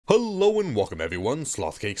Hello and welcome everyone,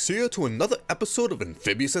 Slothcakes here to another episode of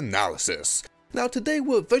Amphibious Analysis. Now today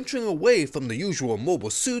we're venturing away from the usual mobile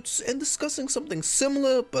suits and discussing something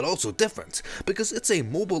similar but also different, because it's a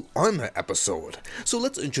mobile armor episode. So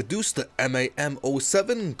let's introduce the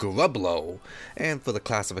MAM-07 Grublo. And for the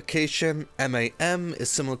classification, MAM is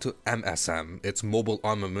similar to MSM. It's Mobile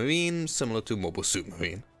Armor Marine, similar to Mobile Suit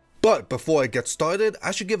Marine. But before I get started,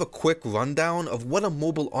 I should give a quick rundown of what a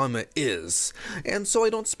mobile armor is, and so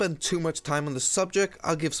I don't spend too much time on the subject,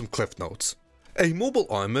 I'll give some cliff notes. A mobile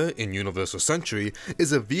armor in Universal Century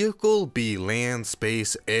is a vehicle, be land,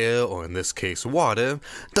 space, air, or in this case water,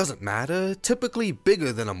 doesn't matter, typically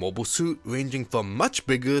bigger than a mobile suit, ranging from much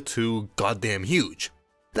bigger to goddamn huge.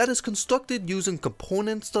 That is constructed using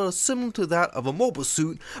components that are similar to that of a mobile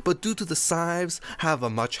suit, but due to the size, have a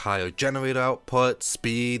much higher generator output,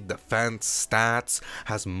 speed, defense, stats,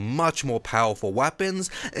 has much more powerful weapons,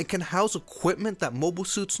 and can house equipment that mobile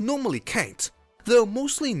suits normally can't. They're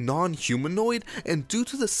mostly non-humanoid, and due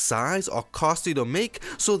to the size are costly to make,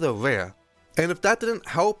 so they're rare. And if that didn't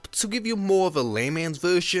help, to give you more of a layman's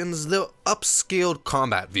versions, they're upscaled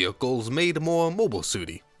combat vehicles made more mobile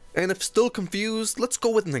suity. And if still confused, let's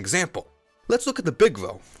go with an example. Let's look at the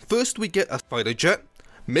bigro. First we get a fighter jet,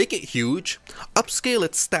 make it huge, upscale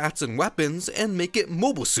its stats and weapons, and make it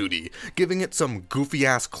mobile suity, giving it some goofy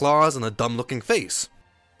ass claws and a dumb looking face.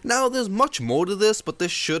 Now there's much more to this, but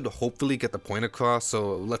this should hopefully get the point across,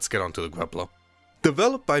 so let's get on to the Grublo.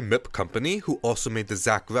 Developed by MIP Company, who also made the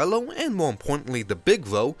Zachrello and more importantly the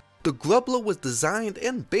bigro, the Grublo was designed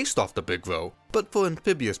and based off the bigro, but for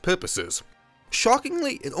amphibious purposes.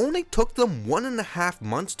 Shockingly, it only took them 1.5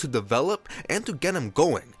 months to develop and to get them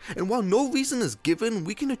going, and while no reason is given,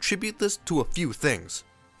 we can attribute this to a few things.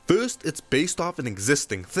 First, it's based off an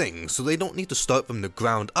existing thing, so they don't need to start from the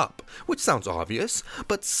ground up, which sounds obvious,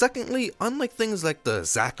 but secondly, unlike things like the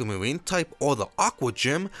Zachrello type or the Aqua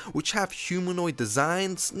Gym, which have humanoid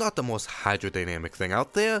designs, not the most hydrodynamic thing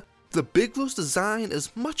out there, the bigro's design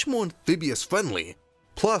is much more amphibious friendly.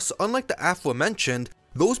 Plus, unlike the aforementioned,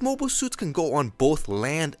 those mobile suits can go on both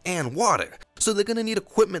land and water, so they're gonna need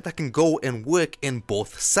equipment that can go and work in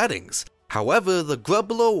both settings. However, the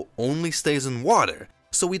Grublo only stays in water,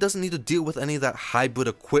 so he doesn't need to deal with any of that hybrid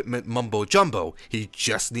equipment mumbo jumbo, he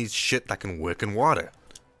just needs shit that can work in water.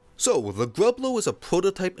 So, the Grublo is a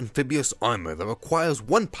prototype amphibious armor that requires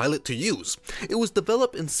one pilot to use. It was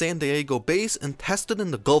developed in San Diego base and tested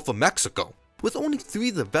in the Gulf of Mexico, with only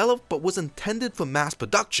 3 developed but was intended for mass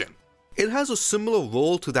production. It has a similar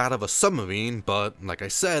role to that of a submarine, but like I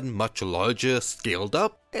said, much larger, scaled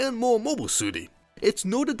up, and more mobile suity. It's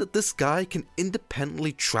noted that this guy can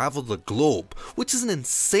independently travel the globe, which is an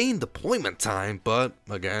insane deployment time, but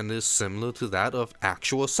again is similar to that of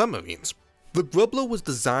actual submarines. The Grublo was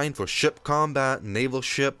designed for ship combat, naval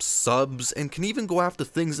ships, subs, and can even go after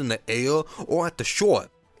things in the air or at the shore.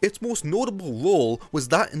 Its most notable role was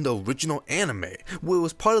that in the original anime, where it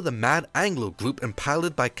was part of the Mad Angler group and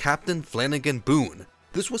piloted by Captain Flanagan Boone.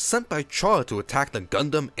 This was sent by Char to attack the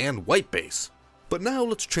Gundam and White Base. But now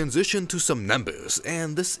let's transition to some numbers,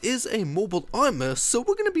 and this is a mobile armor, so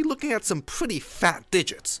we're going to be looking at some pretty fat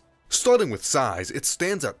digits. Starting with size, it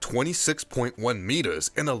stands at 26.1 meters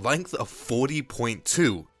and a length of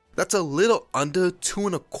 40.2. That's a little under 2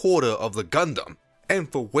 1/4 of the Gundam. And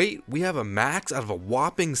for weight, we have a max out of a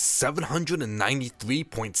whopping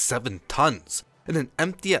 793.7 tons, and an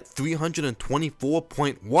empty at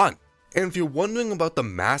 324.1. And if you're wondering about the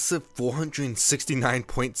massive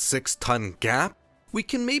 469.6 ton gap, we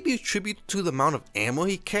can maybe attribute it to the amount of ammo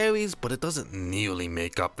he carries, but it doesn't nearly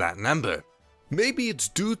make up that number. Maybe it's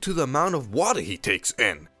due to the amount of water he takes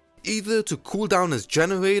in, either to cool down his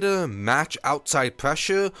generator, match outside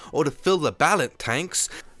pressure, or to fill the Bandit tanks.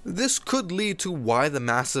 This could lead to why the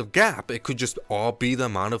massive gap. It could just all be the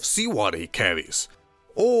amount of seawater he carries.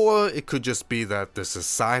 Or it could just be that this is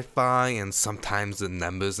sci-fi and sometimes the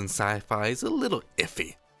numbers in sci-fi is a little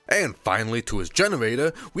iffy. And finally, to his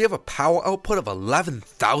generator, we have a power output of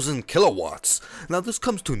 11,000 kilowatts. Now this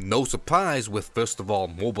comes to no surprise with first of all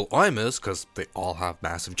mobile armors, because they all have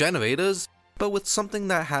massive generators, but with something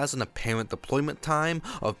that has an apparent deployment time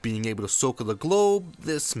of being able to circle the globe,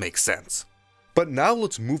 this makes sense. But now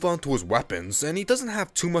let's move on to his weapons, and he doesn't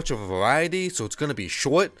have too much of a variety, so it's gonna be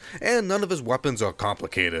short, and none of his weapons are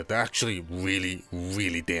complicated. They're actually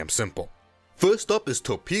really damn simple. First up is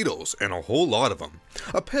torpedoes, and a whole lot of them.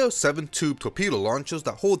 A pair of 7-tube torpedo launchers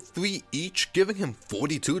that hold 3 each, giving him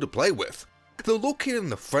 42 to play with. They're located in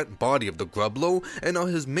the front body of the Grublo, and are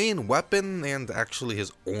his main weapon, and actually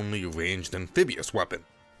his only ranged amphibious weapon.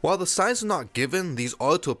 While the size is not given, these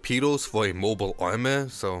are torpedoes for a mobile armor,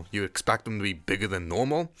 so you expect them to be bigger than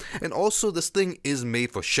normal. And also this thing is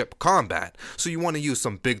made for ship combat, so you want to use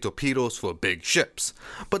some big torpedoes for big ships.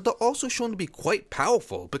 But they're also shown to be quite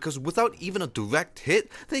powerful, because without even a direct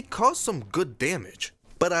hit, they cause some good damage.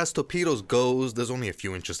 But as torpedoes goes, there's only a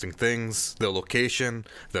few interesting things: their location,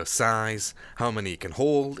 their size, how many it can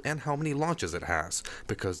hold, and how many launches it has,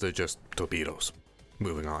 because they're just torpedoes.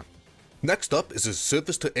 Moving on. Next up is his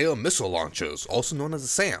surface-to-air missile launchers, also known as the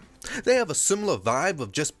SAM. They have a similar vibe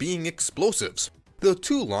of just being explosives. There are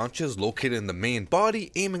two launchers located in the main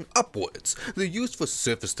body aiming upwards. They're used for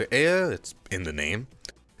surface-to-air, it's in the name.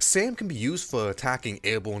 SAM can be used for attacking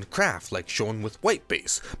airborne craft like shown with White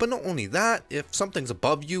Base, but not only that, if something's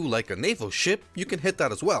above you like a naval ship, you can hit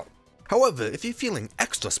that as well. However, if you're feeling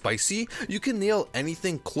extra spicy, you can nail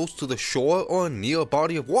anything close to the shore or near a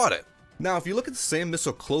body of water. Now if you look at the SAM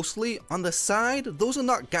missile closely, on the side, those are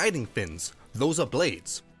not guiding fins, those are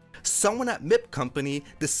blades. Someone at MIP Company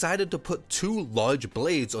decided to put two large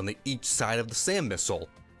blades on each side of the SAM missile.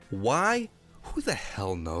 Why? Who the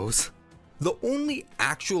hell knows? The only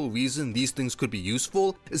actual reason these things could be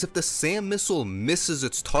useful is if the SAM missile misses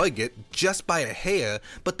its target just by a hair,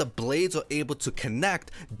 but the blades are able to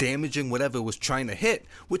connect, damaging whatever it was trying to hit,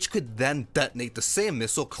 which could then detonate the SAM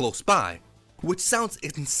missile close by. Which sounds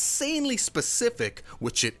insanely specific,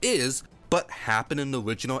 which it is, but happened in the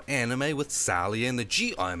original anime with Sally and the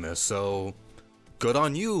G armor, so good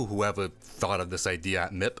on you whoever thought of this idea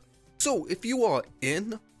at MIP. So if you are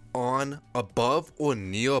in, on, above, or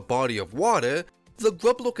near a body of water, the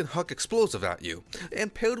Grublo can huck explosive at you,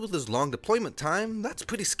 and paired with his long deployment time, that's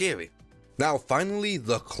pretty scary. Now finally,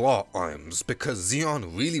 the claw arms, because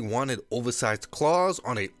Zeon really wanted oversized claws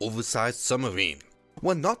on an oversized submarine.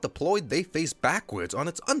 When not deployed, they face backwards on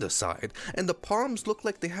its underside, and the palms look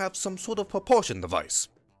like they have some sort of propulsion device.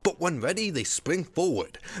 But when ready, they spring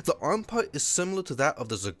forward. The arm part is similar to that of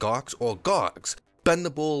the Zergox or Gogs,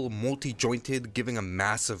 bendable, multi-jointed, giving a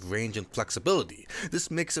massive range and flexibility. This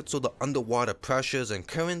makes it so the underwater pressures and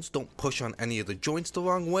currents don't push on any of the joints the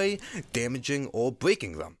wrong way, damaging or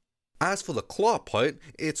breaking them. As for the claw part,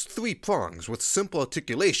 it's 3 prongs with simple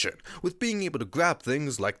articulation, with being able to grab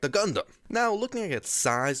things like the Gundam. Now looking at its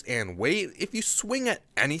size and weight, if you swing at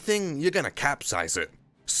anything, you're gonna capsize it.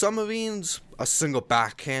 Submarines, a single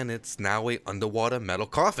backhand, it's now a underwater metal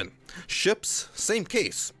coffin. Ships, same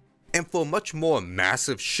case. And for much more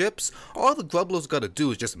massive ships, all the Grublo's gotta do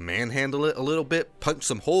is just manhandle it a little bit, punch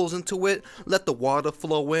some holes into it, let the water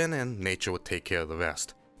flow in, and nature will take care of the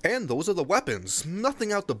rest. And those are the weapons,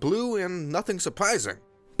 nothing out the blue and nothing surprising.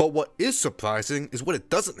 But what is surprising is what it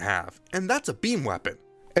doesn't have, and that's a beam weapon.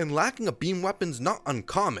 And lacking a beam weapon's not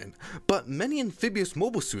uncommon, but many amphibious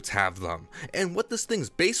mobile suits have them, and what this thing's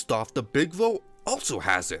based off, the bigro, also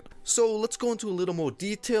has it. So let's go into a little more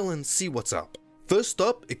detail and see what's up. First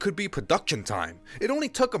up, it could be production time. It only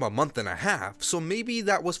took them a month and a half, so maybe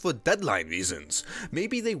that was for deadline reasons.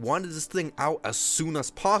 Maybe they wanted this thing out as soon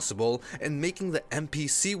as possible, and making the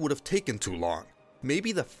NPC would have taken too long.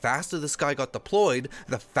 Maybe the faster this guy got deployed,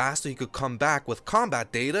 the faster he could come back with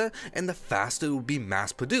combat data, and the faster it would be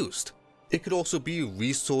mass produced. It could also be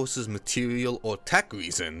resources, material, or tech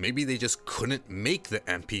reason. Maybe they just couldn't make the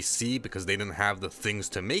NPC because they didn't have the things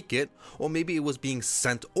to make it, or maybe it was being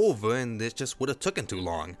sent over and it just would have taken too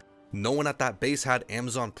long. No one at that base had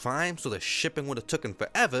Amazon Prime, so the shipping would have taken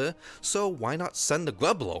forever, so why not send the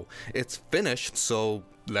Grublo? It's finished, so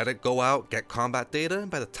let it go out, get combat data, and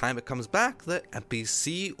by the time it comes back, the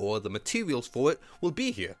NPC or the materials for it will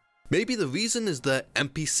be here. Maybe the reason is the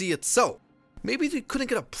NPC itself. Maybe they couldn't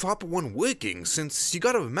get a proper one working, since you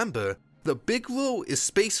gotta remember, the bigro is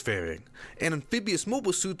spacefaring, and amphibious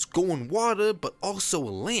mobile suits go in water but also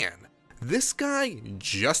land. This guy,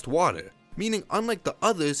 just water, meaning unlike the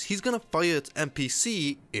others, he's gonna fire its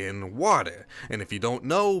NPC in water, and if you don't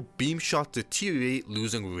know, beam shots deteriorate,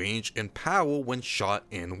 losing range and power when shot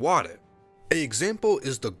in water. An example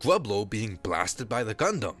is the Grublo being blasted by the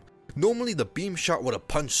Gundam. Normally the beam shot would have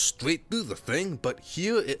punched straight through the thing, but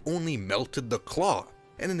here it only melted the claw.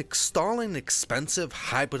 And an installing expensive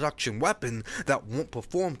high production weapon that won't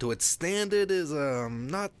perform to its standard is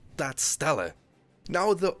not that stellar.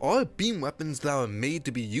 Now there are beam weapons that are made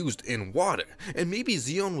to be used in water, and maybe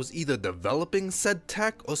Zeon was either developing said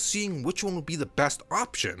tech or seeing which one would be the best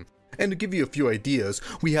option. And to give you a few ideas,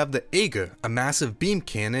 we have the Ager, a massive beam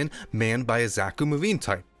cannon manned by a Zaku Marine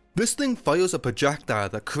type. This thing fires a projectile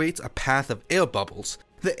that creates a path of air bubbles.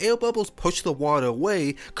 The air bubbles push the water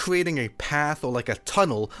away, creating a path or like a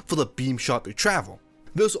tunnel for the beam shot to travel.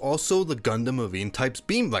 There's also the Gundam Marine type's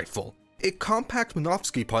beam rifle. It compacts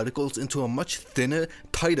Minovsky particles into a much thinner,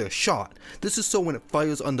 tighter shot. This is so when it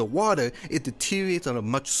fires underwater, it deteriorates at a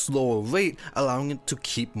much slower rate, allowing it to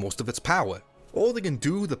keep most of its power. Or they can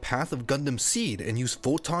do the path of Gundam Seed and use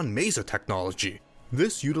photon maser technology.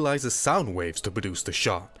 This utilizes sound waves to produce the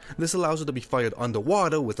shot. This allows it to be fired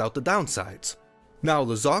underwater without the downsides. Now,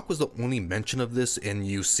 Lazark was the only mention of this in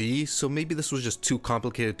UC, so maybe this was just too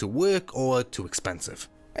complicated to work or too expensive.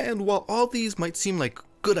 And while all these might seem like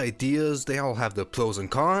good ideas, they all have their pros and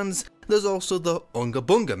cons, there's also the Unga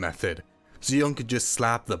Bunga method. Zeon could just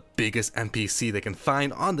slap the biggest NPC they can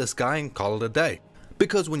find on this guy and call it a day.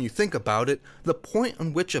 Because when you think about it, the point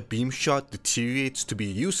on which a beam shot deteriorates to be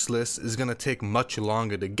useless is going to take much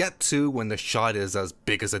longer to get to when the shot is as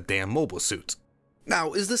big as a damn mobile suit.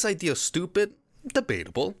 Now, is this idea stupid?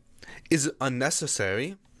 Debatable. Is it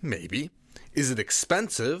unnecessary? Maybe. Is it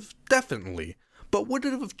expensive? Definitely. But would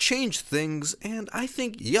it have changed things? And I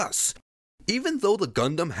think yes. Even though the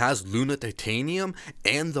Gundam has lunar titanium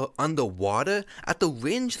and the underwater, at the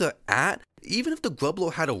range they're at, even if the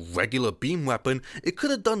Grublo had a regular beam weapon, it could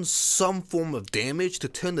have done some form of damage to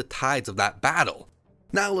turn the tides of that battle.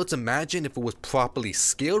 Now let's imagine if it was properly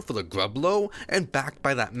scaled for the Grublo and backed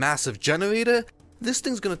by that massive generator, this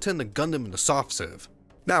thing's gonna turn the Gundam into soft serve.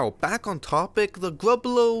 Now back on topic, the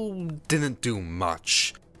Grublo didn't do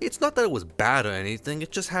much. It's not that it was bad or anything,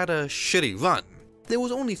 it just had a shitty run. There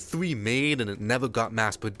was only 3 made and it never got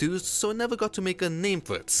mass produced, so it never got to make a name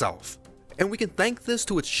for itself. And we can thank this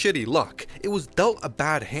to its shitty luck. It was dealt a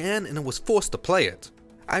bad hand and it was forced to play it.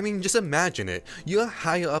 I mean, just imagine it, you're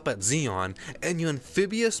higher up at Zeon, and your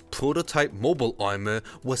Amphibious prototype mobile armor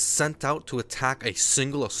was sent out to attack a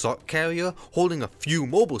single assault carrier holding a few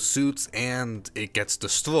mobile suits, and it gets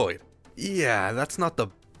destroyed. Yeah, that's not the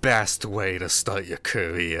best way to start your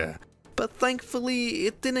career. But thankfully,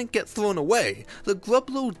 it didn't get thrown away. The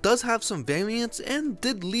Grublo does have some variants and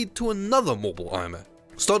did lead to another mobile armor.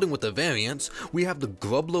 Starting with the variants, we have the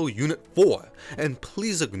Grublo Unit 4, and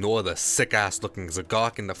please ignore the sick ass looking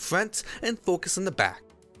Zagok in the front and focus in the back.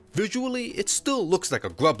 Visually, it still looks like a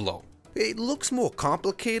Grublo. It looks more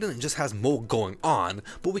complicated and just has more going on,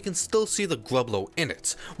 but we can still see the Grublo in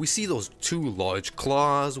it. We see those 2 large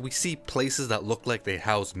claws, we see places that look like they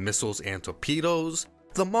house missiles and torpedoes.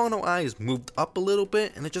 The mono eye is moved up a little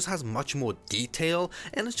bit and it just has much more detail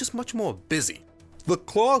and it's just much more busy. The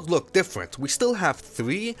claws look different, we still have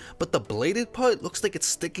 3, but the bladed part looks like it's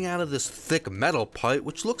sticking out of this thick metal part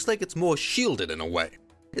which looks like it's more shielded in a way.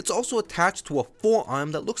 It's also attached to a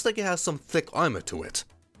forearm that looks like it has some thick armor to it.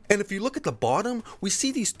 And if you look at the bottom, we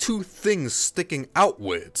see these 2 things sticking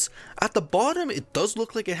outwards. At the bottom it does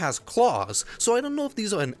look like it has claws, so I don't know if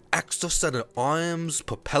these are an extra set of arms,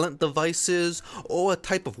 propellant devices, or a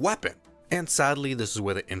type of weapon. And sadly, this is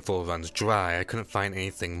where the info runs dry. I couldn't find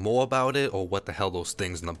anything more about it or what the hell those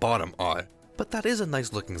things in the bottom are. But that is a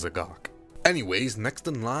nice looking Zagok. Anyways, next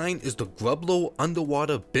in line is the Grublo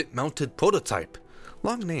underwater bit mounted prototype.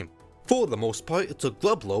 Long name. For the most part, it's a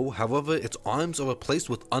Grublo, however its arms are replaced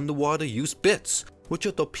with underwater use bits, which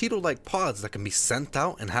are torpedo-like pods that can be sent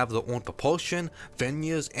out and have their own propulsion,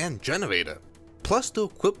 verniers, and generator. Plus they're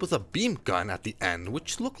equipped with a beam gun at the end,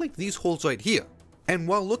 which look like these holes right here. And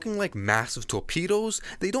while looking like massive torpedoes,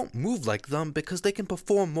 they don't move like them because they can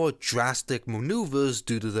perform more drastic maneuvers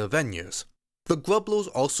due to their verniers. The Grublo is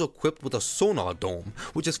also equipped with a sonar dome,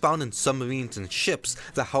 which is found in submarines and ships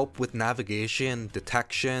that help with navigation,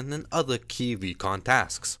 detection, and other key recon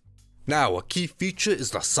tasks. Now, a key feature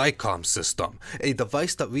is the PSICOM system, a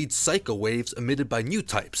device that reads psycho waves emitted by new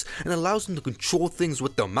types and allows them to control things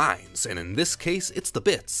with their minds, and in this case, it's the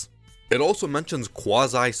bits. It also mentions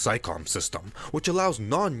quasi-PSICOM system, which allows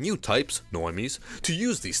non-new types, normies, to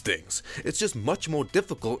use these things. It's just much more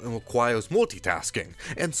difficult and requires multitasking,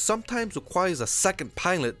 and sometimes requires a second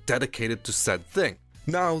pilot dedicated to said thing.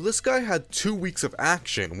 Now, this guy had 2 weeks of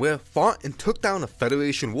action where fought and took down a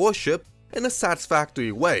Federation warship in a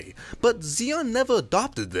satisfactory way, but Zeon never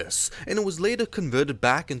adopted this, and it was later converted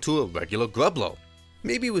back into a regular Grublo.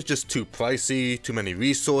 Maybe it was just too pricey, too many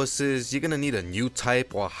resources, you're gonna need a new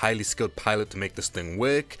type or a highly skilled pilot to make this thing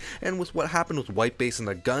work, and with what happened with White Base and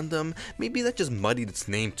the Gundam, maybe that just muddied its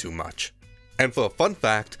name too much. And for a fun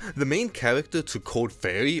fact, the main character to Code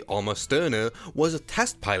Fairy, Alma Sterner, was a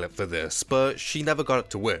test pilot for this, but she never got it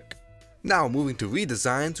to work. Now moving to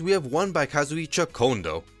redesigns, we have one by Kazuichi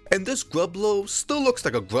Kondo, and this Grublo still looks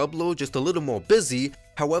like a Grublo, just a little more busy.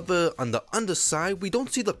 However, on the underside, we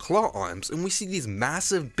don't see the claw arms and we see these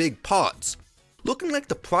massive big pods. Looking like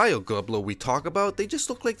the prior Grublo we talk about, they just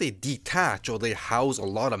look like they detach or they house a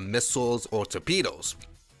lot of missiles or torpedoes.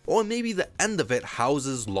 Or maybe the end of it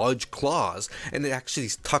houses large claws and it actually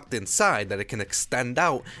is tucked inside that it can extend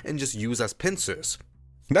out and just use as pincers.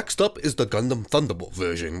 Next up is the Gundam Thunderbolt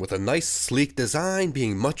version, with a nice sleek design,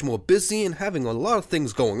 being much more busy and having a lot of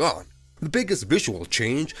things going on. The biggest visual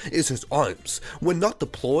change is his arms. When not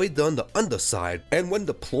deployed, they're on the underside, and when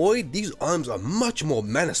deployed, these arms are much more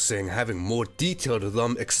menacing, having more detail to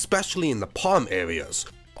them, especially in the palm areas.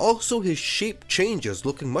 Also, his shape changes,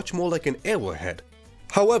 looking much more like an arrowhead.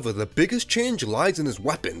 However, the biggest change lies in his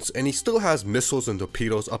weapons, and he still has missiles and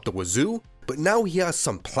torpedoes up the wazoo, but now he has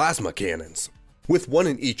some plasma cannons. With one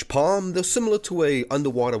in each palm, they're similar to a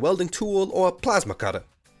underwater welding tool or a plasma cutter.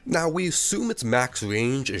 Now, we assume its max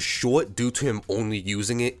range is short due to him only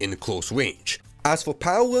using it in close range. As for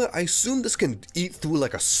power, I assume this can eat through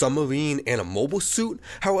like a submarine and a mobile suit,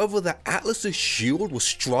 however the Atlas's shield was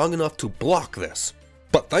strong enough to block this.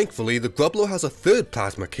 But thankfully, the Grublo has a third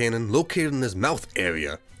plasma cannon located in his mouth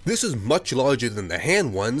area. This is much larger than the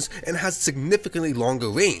hand ones and has significantly longer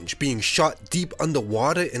range, being shot deep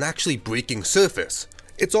underwater and actually breaking surface.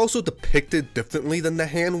 It's also depicted differently than the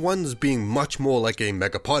hand ones, being much more like a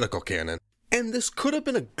megaparticle cannon. And this could have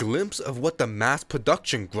been a glimpse of what the mass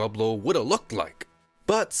production Grublo would have looked like.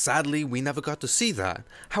 But sadly, we never got to see that.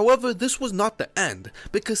 However, this was not the end,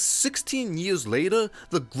 because 16 years later,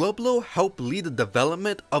 the Grublo helped lead the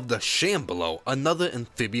development of the Shamblo, another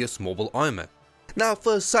amphibious mobile armor. Now,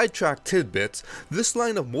 for sidetrack tidbits, this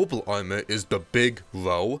line of mobile armor is the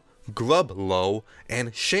bigro, Grublo,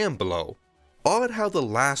 and Shamblo. Odd how the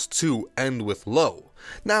last two end with lo.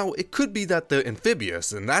 Now, it could be that they're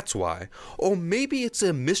amphibious and that's why, or maybe it's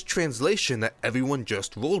a mistranslation that everyone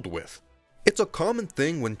just rolled with. It's a common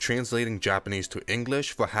thing when translating Japanese to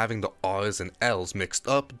English for having the R's and L's mixed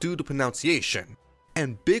up due to pronunciation.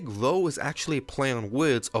 And Big Ro is actually a play on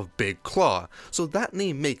words of Big Claw, so that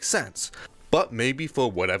name makes sense. But maybe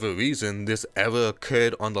for whatever reason this error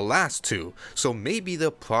occurred on the last two, so maybe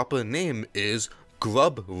the proper name is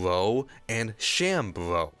Grublo and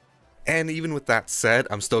Shamblo. And even with that said,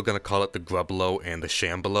 I'm still gonna call it the Grublo and the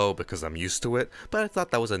Shamblo because I'm used to it, but I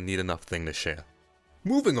thought that was a neat enough thing to share.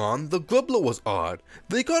 Moving on, the Grublo was odd.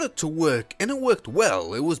 They got it to work, and it worked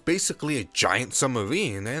well. It was basically a giant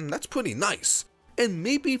submarine, and that's pretty nice. And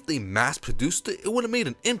maybe if they mass-produced it, it would have made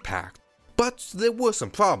an impact. But there were some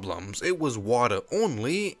problems. It was water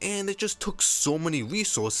only, and it just took so many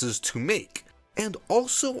resources to make. And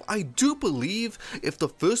also, I do believe if the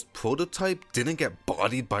first prototype didn't get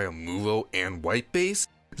bodied by a Muro and White Base,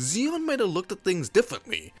 Zeon might have looked at things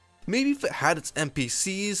differently. Maybe if it had its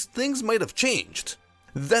NPCs, things might have changed.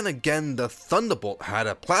 Then again, the Thunderbolt had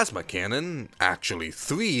a plasma cannon, actually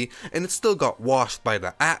 3, and it still got washed by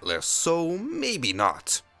the Atlas, so maybe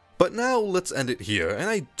not. But now let's end it here, and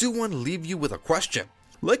I do want to leave you with a question.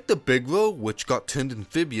 Like the bigro, which got turned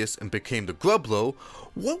amphibious and became the Grublo,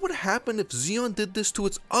 what would happen if Zeon did this to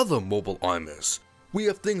its other mobile armors? We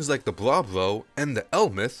have things like the Brabro and the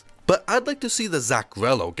Elmith, but I'd like to see the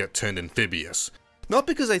Zacrello get turned amphibious. Not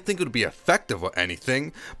because I think it would be effective or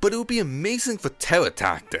anything, but it would be amazing for terror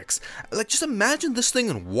tactics. Like, just imagine this thing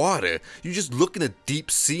in water. You just look in a deep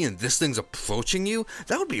sea and this thing's approaching you.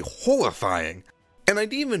 That would be horrifying. And I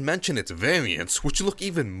didn't even mention its variants, which look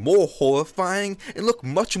even more horrifying and look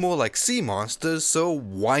much more like sea monsters, so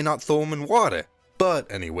why not throw them in water? But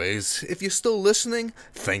anyways, if you're still listening,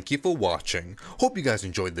 thank you for watching. Hope you guys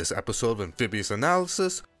enjoyed this episode of Amphibious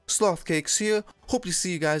Analysis. Slothcakes here. Hope to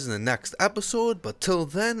see you guys in the next episode, but till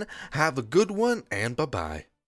then, have a good one and bye bye.